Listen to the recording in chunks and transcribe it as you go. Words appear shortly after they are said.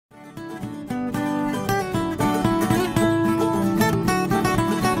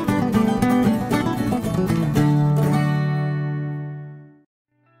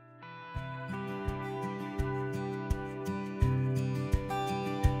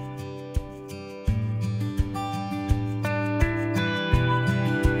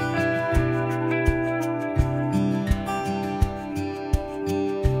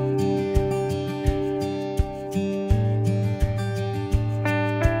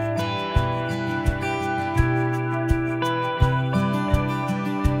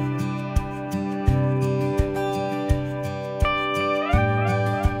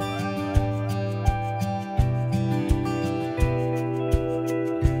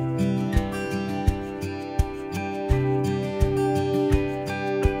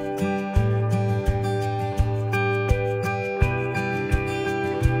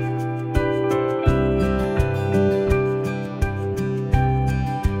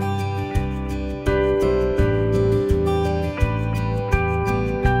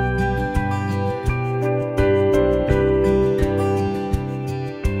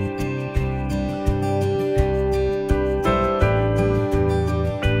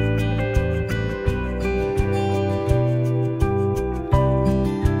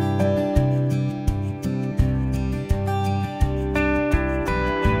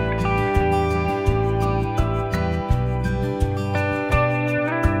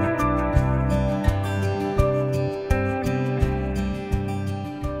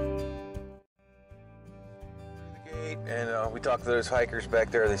talked to those hikers back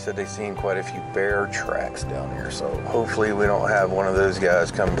there. They said they seen quite a few bear tracks down here. So hopefully we don't have one of those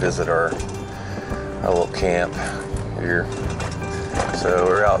guys come visit our little camp here. So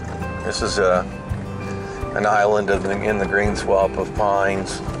we're out. This is an island in the green swamp of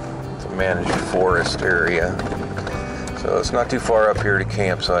pines. It's a managed forest area. So it's not too far up here to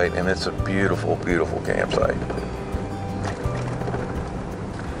campsite, and it's a beautiful, beautiful campsite.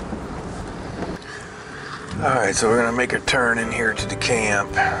 Alright, so we're gonna make a turn in here to the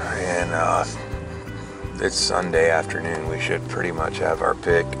camp, and it's Sunday afternoon. We should pretty much have our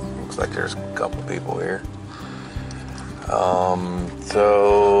pick. Looks like there's a couple people here.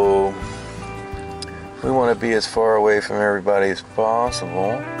 So we want to be as far away from everybody as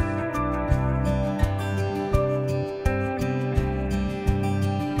possible.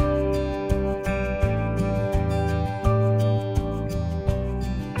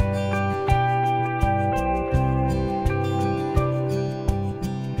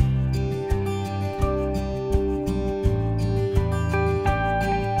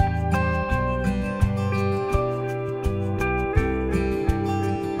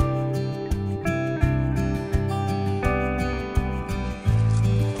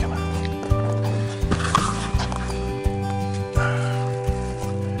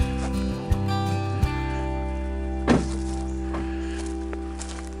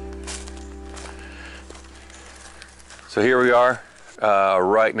 So here we are.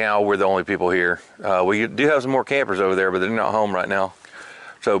 Right now we're the only people here. We do have some more campers over there, but they're not home right now.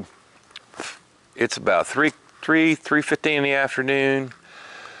 So it's about 3:15 in the afternoon.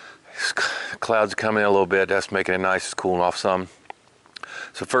 Clouds are coming in a little bit. That's making it nice. It's cooling off some.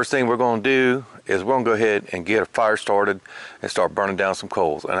 So first thing we're going to do is we're going to go ahead and get a fire started and start burning down some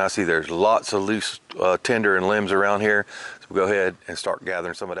coals. And I see there's lots of loose tinder and limbs around here. So we'll go ahead and start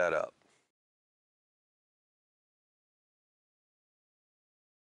gathering some of that up.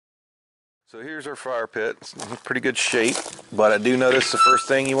 So here's our fire pit. It's in pretty good shape, but I do notice the first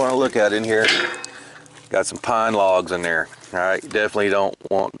thing you want to look at in here, got some pine logs in there. All right, you definitely don't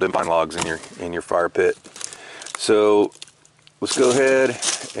want the pine logs in your fire pit. So let's go ahead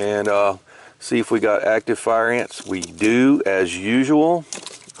and see if we got active fire ants. We do, as usual.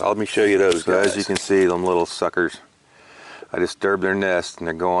 Let me show you those guys. As you can see, them little suckers. I disturbed their nest and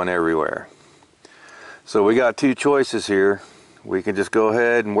they're going everywhere. So we got two choices here. We can just go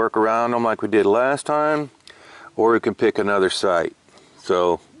ahead and work around them like we did last time, or we can pick another site.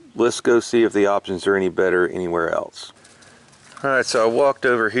 So let's go see if the options are any better anywhere else. Alright, so I walked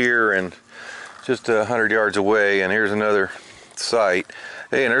over here and just 100 yards away, and here's another site.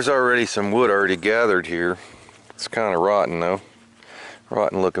 Hey, and there's already some wood already gathered here. It's kind of rotten though.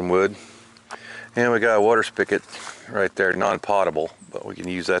 Rotten looking wood. And we got a water spigot right there, non-potable, but we can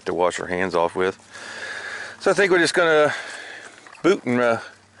use that to wash our hands off with. So I think we're just gonna boot and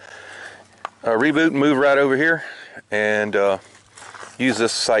reboot and move right over here and use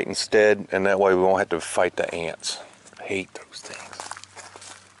this site instead, and that way we won't have to fight the ants. I hate those things.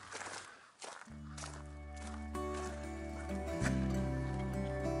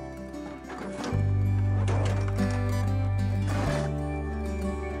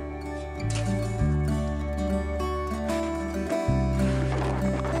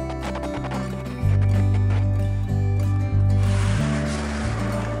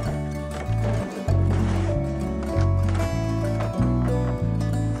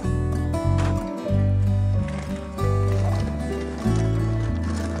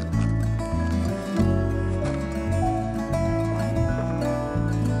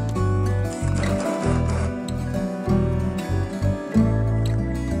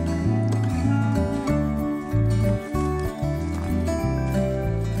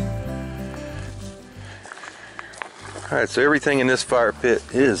 Alright, so everything in this fire pit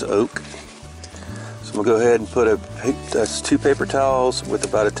is oak. So we'll go ahead and put that's 2 paper towels with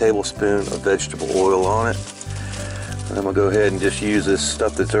about a tablespoon of vegetable oil on it. And then we'll go ahead and just use this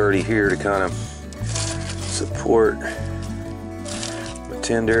stuff that's already here to kind of support the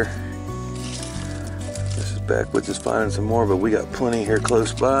tinder. This is Backwoods is finding some more, but we got plenty here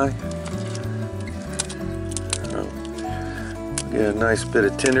close by. Get a nice bit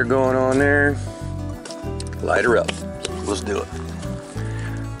of tinder going on there. Light her up. Let's do it.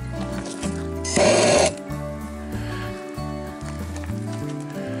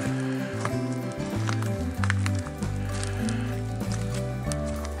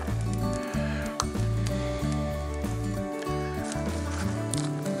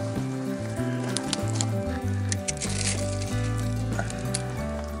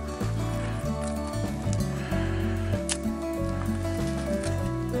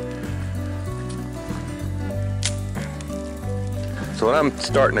 So when I'm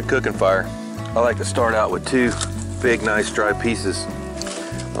starting a cooking fire, I like to start out with 2 big nice dry pieces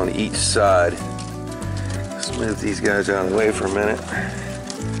on each side. Let's move these guys out of the way for a minute.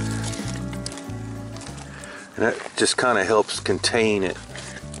 And that just kind of helps contain it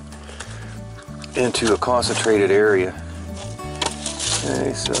into a concentrated area.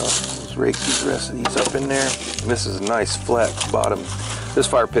 Okay, so let's rake the rest of these up in there. And this is a nice flat bottom. This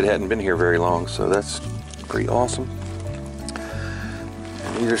fire pit hadn't been here very long, so that's pretty awesome.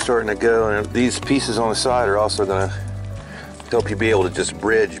 And these are starting to go, and these pieces on the side are also going to help you be able to just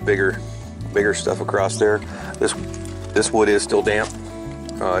bridge bigger stuff across there. This wood is still damp.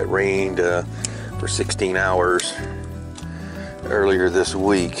 It rained for 16 hours earlier this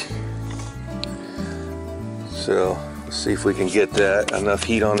week. So let's see if we can get that enough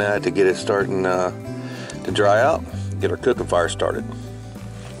heat on that to get it starting to dry out, get our cooking fire started.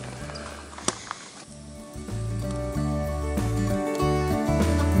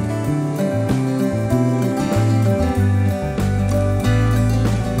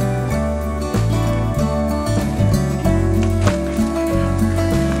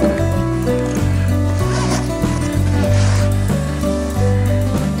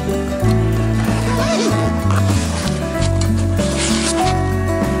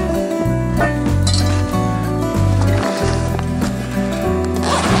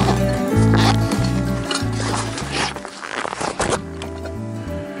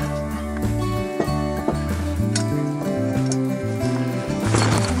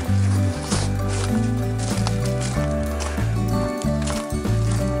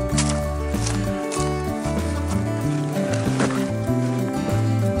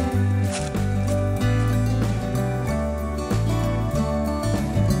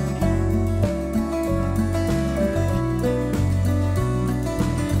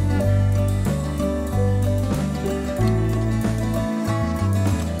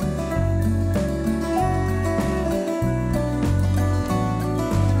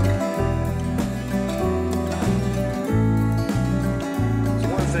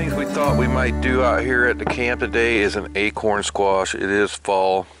 We might do out here at the camp today is an acorn squash. It is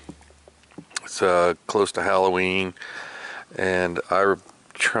fall. It's close to Halloween, and I'm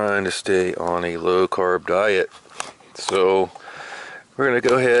trying to stay on a low carb diet. So we're gonna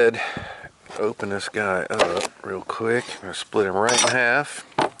go ahead, open this guy up real quick. I'm gonna split him right in half,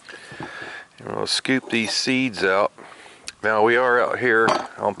 and we'll scoop these seeds out. Now we are out here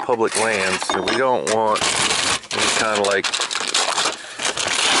on public land, so we don't want any kind of like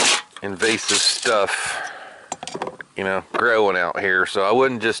invasive stuff, you know, growing out here. So I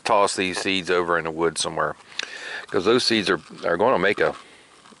wouldn't just toss these seeds over in the woods somewhere, because those seeds are going to make a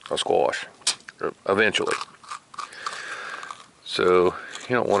squash eventually. So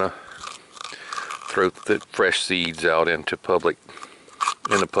you don't want to throw the fresh seeds out into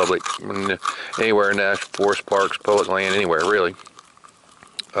anywhere in national forest parks, public land, anywhere really,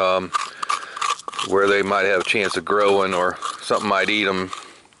 where they might have a chance of growing, or something might eat them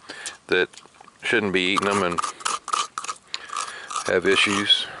that shouldn't be eating them and have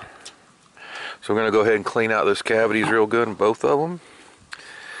issues. So we're going to go ahead and clean out those cavities real good in both of them,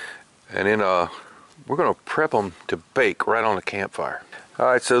 and then we're going to prep them to bake right on the campfire.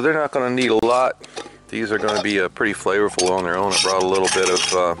 Alright, so they're not going to need a lot. These are going to be pretty flavorful on their own. I brought a little bit of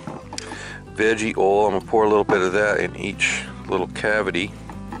veggie oil. I'm going to pour a little bit of that in each little cavity.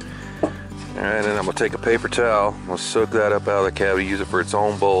 And then I'm going to take a paper towel, I'm going to soak that up out of the cavity, use it for its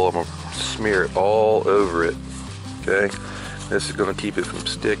own bowl. I'm going to smear it all over it. Okay, this is going to keep it from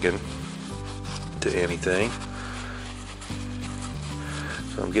sticking to anything.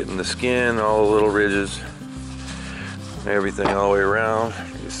 So I'm getting the skin, all the little ridges, everything all the way around.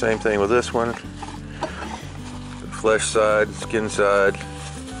 Do the same thing with this one. The flesh side, skin side.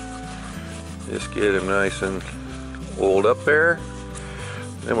 Just get them nice and oiled up there.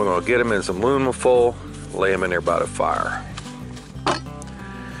 Then we're going to get them in some aluminum foil, lay them in there by the fire.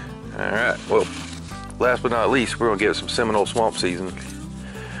 Alright, well, last but not least, we're going to give it some Seminole Swamp seasoning.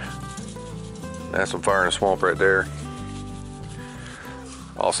 That's some fire in the swamp right there.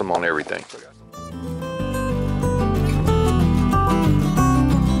 Awesome on everything.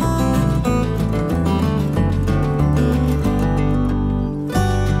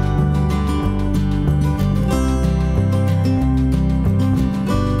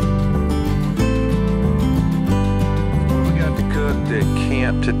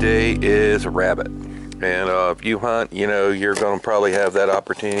 Today is a rabbit, and if you hunt, you know, you're going to probably have that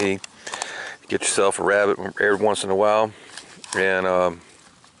opportunity to get yourself a rabbit every once in a while, and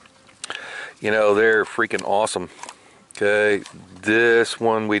you know, they're freaking awesome. Okay, this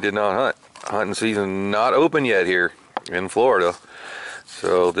one we did not hunt. Hunting season not open yet here. in Florida.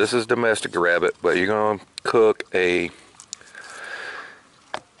 So this is domestic rabbit, but you're going to cook a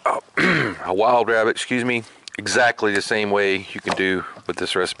wild rabbit, excuse me, exactly the same way you can do with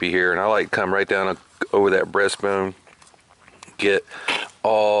this recipe here. And I like to come right down over that breastbone, get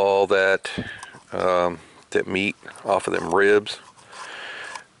all that that meat off of them ribs,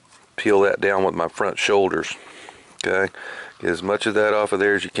 peel that down with my front shoulders. Okay, get as much of that off of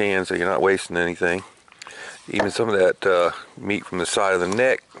there as you can so you're not wasting anything. Even some of that meat from the side of the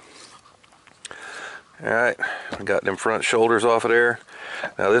neck. Alright, I got them front shoulders off of there.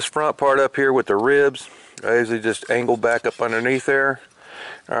 Now this front part up here with the ribs, I usually just angle back up underneath there.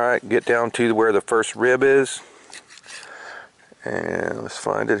 Alright, get down to where the first rib is. And let's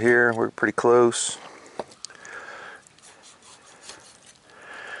find it here. We're pretty close.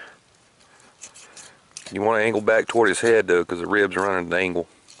 You want to angle back toward his head though, because the ribs are running at an angle.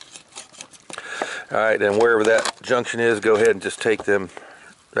 Alright, then wherever that junction is, go ahead and just take them,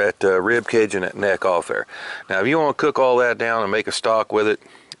 that rib cage and that neck off there. Now if you want to cook all that down and make a stock with it,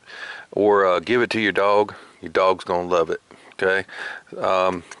 or give it to your dog's going to love it. Okay,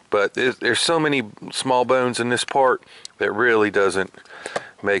 but there's so many small bones in this part that really doesn't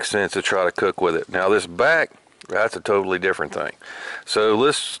make sense to try to cook with it. Now this back, that's a totally different thing. So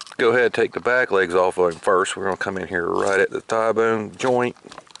let's go ahead and take the back legs off of him first. We're going to come in here right at the thigh bone joint.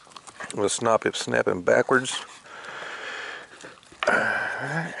 We'll snap him backwards.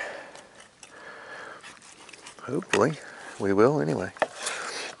 Alright. Hopefully we will anyway.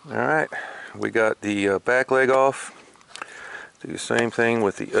 Alright, we got the back leg off. Do the same thing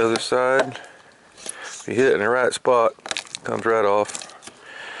with the other side. If you hit it in the right spot, it comes right off.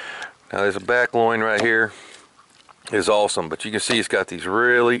 Now there's a back loin right here. Is awesome, but you can see it's got these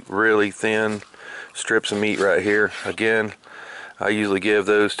really, really thin strips of meat right here. Again, I usually give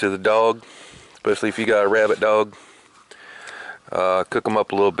those to the dog, especially if you got a rabbit dog. Cook them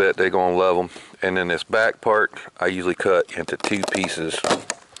up a little bit, they're gonna love them. And then this back part, I usually cut into 2 pieces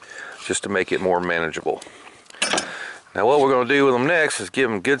just to make it more manageable. Now what we're gonna do with them next is give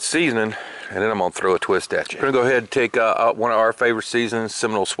them good seasoning, and then I'm gonna throw a twist at you. We're gonna go ahead and take one of our favorite seasonings,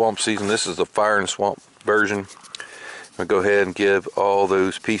 Seminole Swamp Season. This is the Fire and Swamp version. I'm gonna go ahead and give all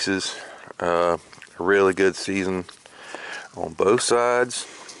those pieces a really good season on both sides.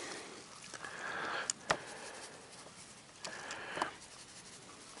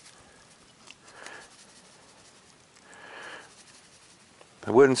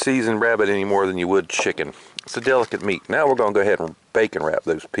 I wouldn't season rabbit any more than you would chicken. It's a delicate meat. Now we're going to go ahead and bacon wrap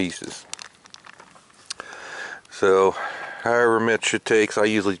those pieces. So however much it takes, I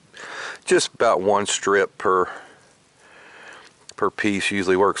usually just about 1 strip per piece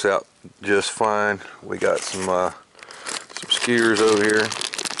usually works out just fine. We got some skewers over here. See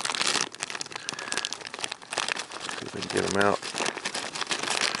if we can get them out.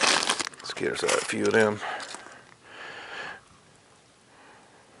 Let's get us out a few of them.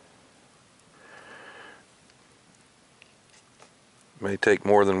 May take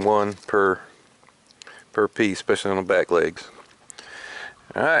more than 1 per piece, especially on the back legs.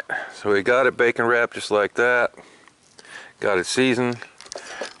 Alright, so we got it bacon wrapped just like that. Got it seasoned.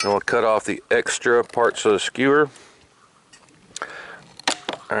 And we'll cut off the extra parts of the skewer.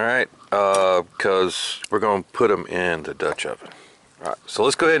 Alright, because we're going to put them in the Dutch oven. Alright, so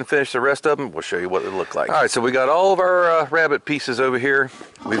let's go ahead and finish the rest of them. We'll show you what they look like. Alright, so we got all of our rabbit pieces over here.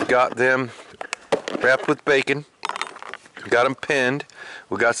 We've got them wrapped with bacon. We got them pinned.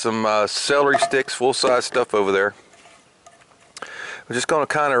 We got some celery sticks, full-size stuff over there. We're just going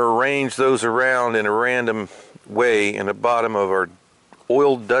to kind of arrange those around in a random way in the bottom of our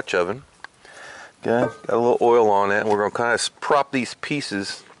oiled Dutch oven. Okay, got a little oil on it, and we're going to kind of prop these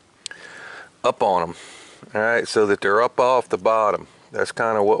pieces up on them. All right, so that they're up off the bottom. That's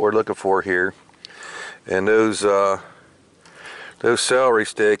kind of what we're looking for here. And those celery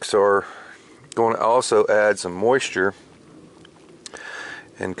sticks are going to also add some moisture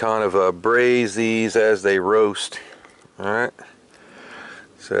and kind of braise these as they roast. Alright,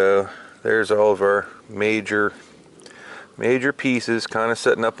 so there's all of our major pieces kind of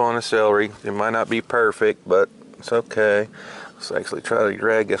setting up on the celery. It might not be perfect, but it's okay. Let's actually try to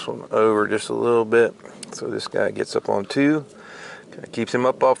drag this one over just a little bit so this guy gets up on 2. Kind of keeps him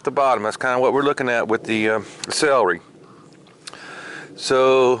up off the bottom. That's kind of what we're looking at with the celery.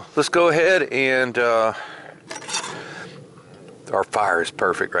 So let's go ahead and our fire is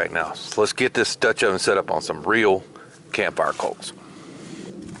perfect right now. So let's get this Dutch oven set up on some real campfire coals.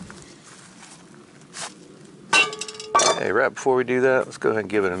 Hey, right before we do that, let's go ahead and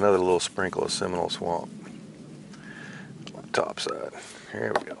give it another little sprinkle of Seminole Swamp on the top side.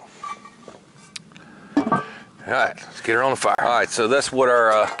 Here we go. All right, let's get her on the fire. All right, so that's what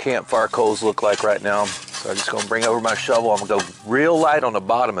our campfire coals look like right now. So I'm just gonna bring over my shovel. I'm gonna go real light on the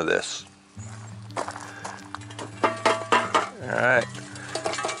bottom of this. All right,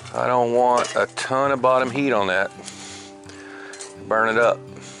 I don't want a ton of bottom heat on that. Burn it up.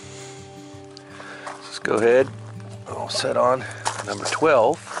 Let's go ahead. I'll set on number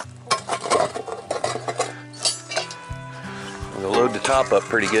 12. I'm gonna load the top up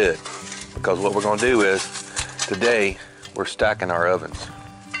pretty good because what we're gonna do is today we're stacking our ovens.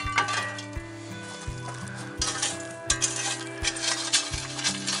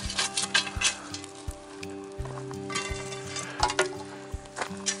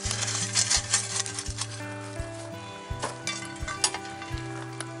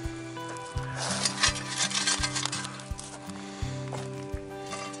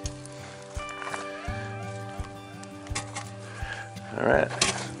 All right,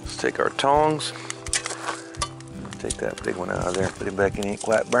 let's take our tongs, take that big one out of there, put it back in, ain't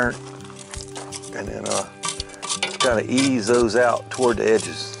quite burnt, and then kind of ease those out toward the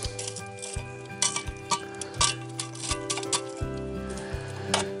edges.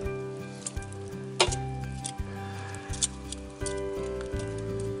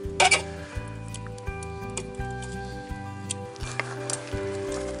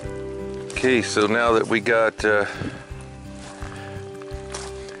 Okay, so now that we got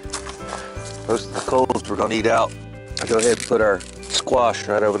most of the coals we're gonna eat out, I'll go ahead and put our squash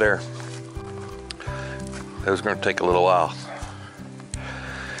right over there. Those are gonna take a little while.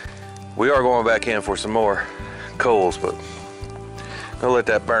 We are going back in for some more coals, but I'm gonna let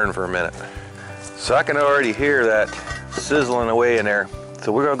that burn for a minute. So I can already hear that sizzling away in there.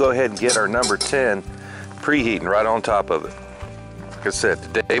 So we're gonna go ahead and get our number 10 preheating right on top of it. Like I said,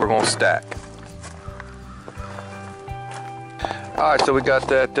 today we're gonna stack. All right, so we got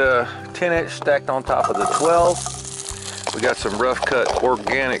that 10-inch stacked on top of the 12. We got some rough cut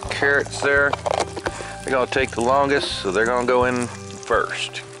organic carrots there. They're gonna take the longest, so they're gonna go in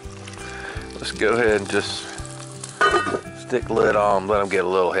first. Let's go ahead and just stick the lid on, let them get a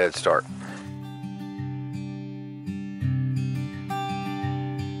little head start.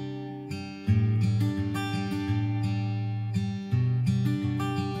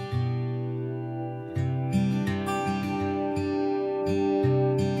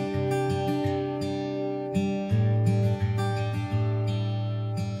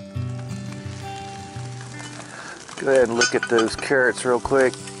 Go ahead and look at those carrots real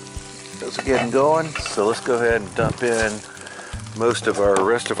quick. Those are getting going. So let's go ahead and dump in most of our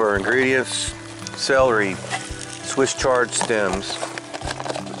rest of our ingredients. Celery, Swiss chard stems,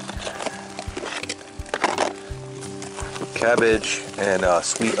 cabbage, and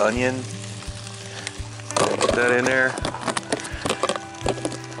sweet onion. Put that in there.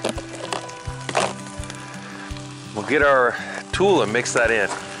 We'll get our tool and mix that in.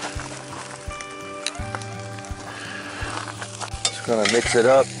 Gonna mix it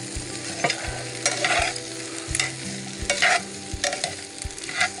up.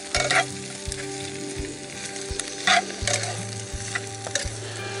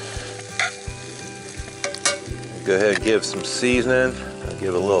 Go ahead and give some seasoning. I'll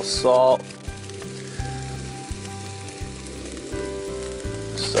give a little salt.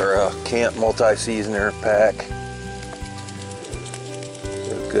 This is our Camp multi-seasoner pack.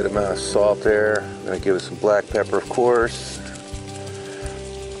 A good amount of salt there. I'm gonna give it some black pepper, of course.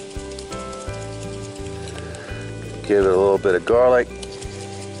 Give it a little bit of garlic.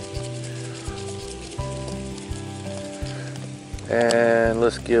 And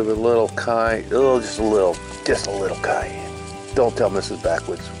let's give it a little cayenne, just a little cayenne. Don't tell Mrs.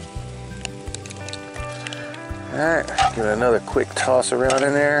 Backwoods. All right, give it another quick toss around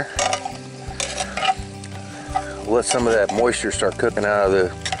in there. Let some of that moisture start cooking out of the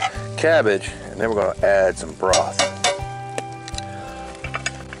cabbage, and then we're going to add some broth.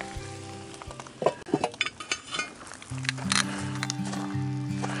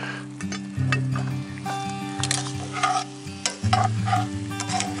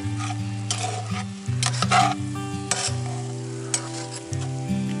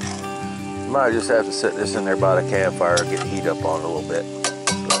 Might just have to set this in there by the campfire and get the heat up on it a little bit.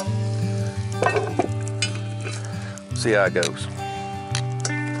 See how it goes.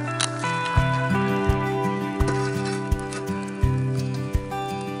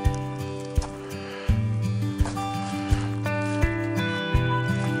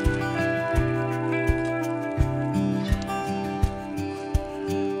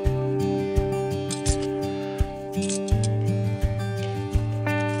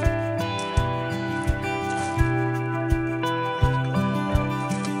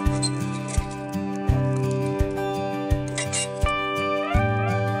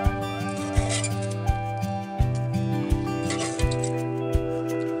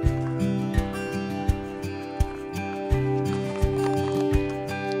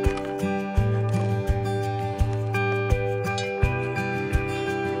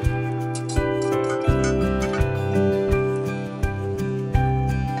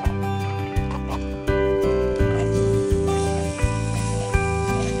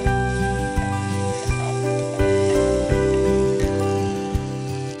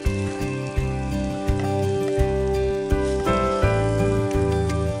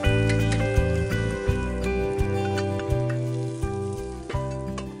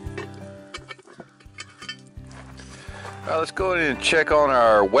 let's go ahead and check on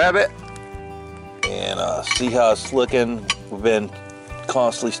our wabbit and see how it's looking. We've been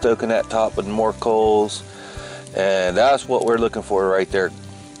constantly stoking that top with more coals, and that's what we're looking for right there,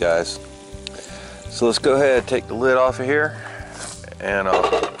 guys. So let's go ahead and take the lid off of here, and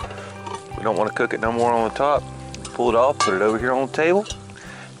we don't want to cook it no more on the top. Pull it off, put it over here on the table.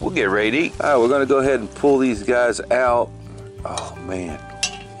 We'll get ready to eat. All right, we're gonna go ahead and pull these guys out. Oh man,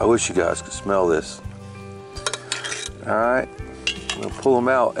 I wish you guys could smell this. All right, we're gonna pull them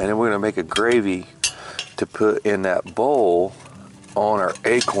out, and then we're gonna make a gravy to put in that bowl on our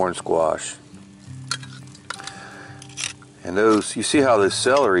acorn squash. And those, you see how those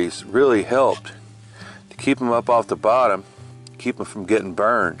celeries really helped to keep them up off the bottom, keep them from getting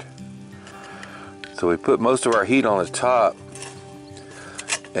burned. So we put most of our heat on the top,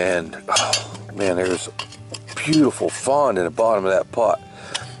 and oh man, there's beautiful fond in the bottom of that pot.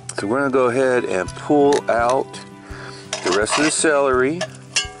 So we're gonna go ahead and pull out the rest of the celery,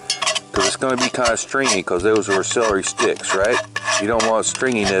 because it's going to be kind of stringy, because those are celery sticks, right? You don't want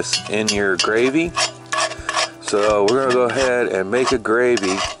stringiness in your gravy. So we're going to go ahead and make a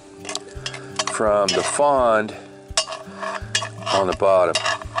gravy from the fond on the bottom.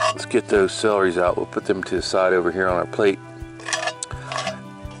 Let's get those celeries out. We'll put them to the side over here on our plate.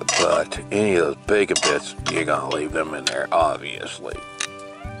 But any of those bacon bits, you're going to leave them in there, obviously.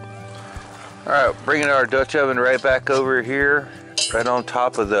 All right, bringing our Dutch oven right back over here, right on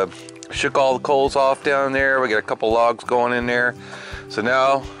top of the, shook all the coals off down there. We got a couple logs going in there. So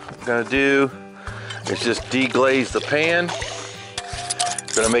now what I'm gonna do is just deglaze the pan.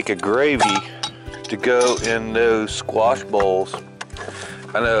 Gonna make a gravy to go in those squash bowls.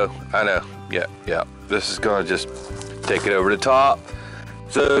 I know, yeah. This is gonna just take it over the top.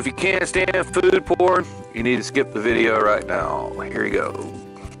 So if you can't stand food porn, you need to skip the video right now. Here you go.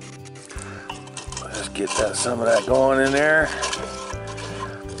 Let's get some of that going in there.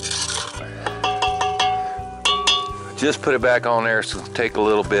 Just put it back on there, so it'll take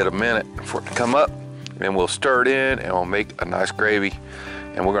a minute for it to come up. And we'll stir it in, and we'll make a nice gravy.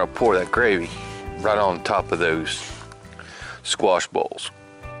 And we're gonna pour that gravy right on top of those squash bowls.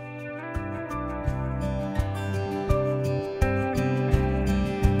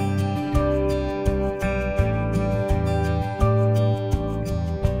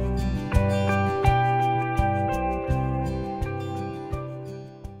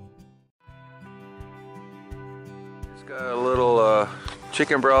 Got a little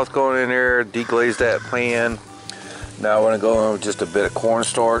chicken broth going in there, deglaze that pan. Now we're gonna go in with just a bit of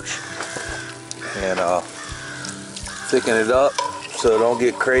cornstarch and thicken it up so it don't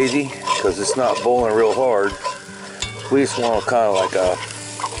get crazy, because it's not boiling real hard. We just want kind of like a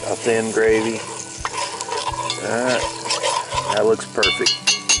thin gravy. All right, that looks perfect.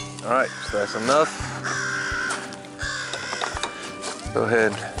 All right, so that's enough. Go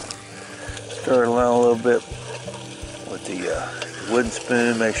ahead, stir it around a little bit with the wooden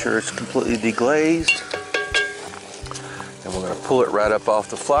spoon, make sure it's completely deglazed. And we're gonna pull it right up off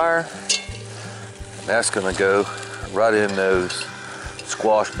the fire. And that's gonna go right in those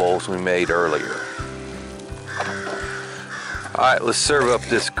squash bowls we made earlier. All right, let's serve up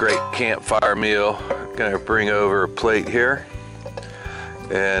this great campfire meal. I'm gonna bring over a plate here.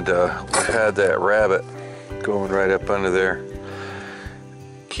 And we had that rabbit going right up under there,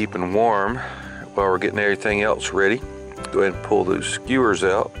 keeping warm while we're getting everything else ready. Go ahead and pull those skewers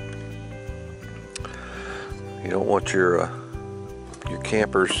out. You don't want your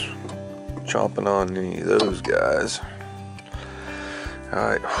campers chomping on any of those guys. All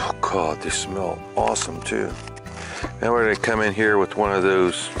right, oh God, they smell awesome too. Now we're gonna come in here with one of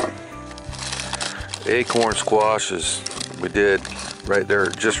those acorn squashes we did right there,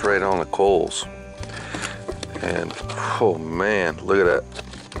 just right on the coals. And oh man, look at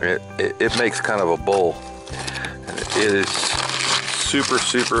that. It makes kind of a bowl. And it is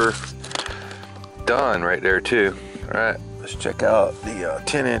super done right there too. All right, let's check out the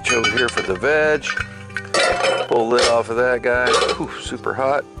 10-inch over here for the veg. Pull the lid off of that guy. Whew, super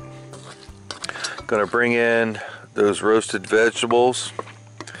hot. Gonna bring in those roasted vegetables.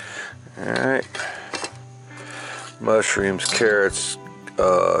 All right, mushrooms, carrots,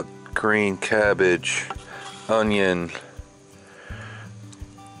 green cabbage, onion,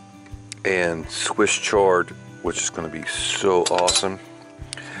 and Swiss chard, which is going to be so awesome.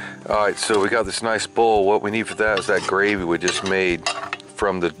 All right, so we got this nice bowl. What we need for that is that gravy we just made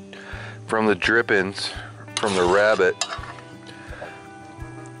from the drippings from the rabbit.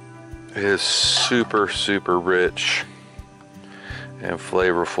 It is super rich and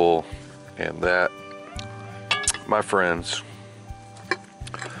flavorful, and that, my friends,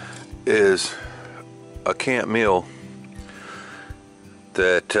 is a camp meal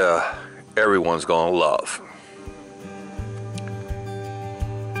that everyone's gonna love.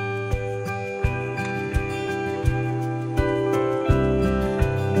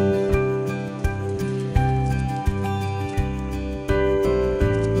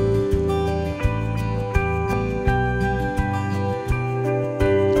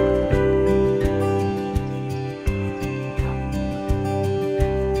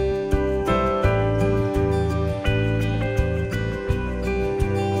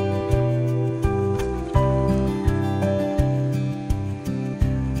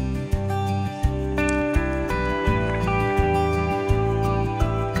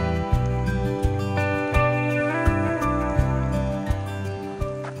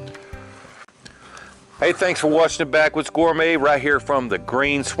 Hey, thanks for watching the Backwoods Gourmet right here from the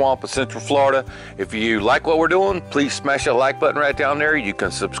Green Swamp of Central Florida. If you like what we're doing, please smash that like button right down there. You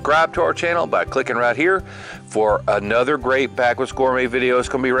can subscribe to our channel by clicking right here for another great Backwoods Gourmet video. It's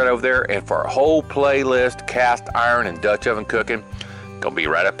going to be right over there. And for our whole playlist, cast iron and Dutch oven cooking, going to be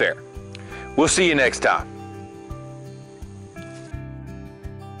right up there. We'll see you next time.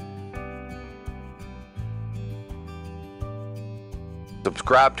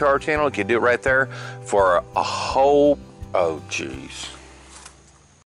 Subscribe to our channel. You can do it right there for a whole, oh geez.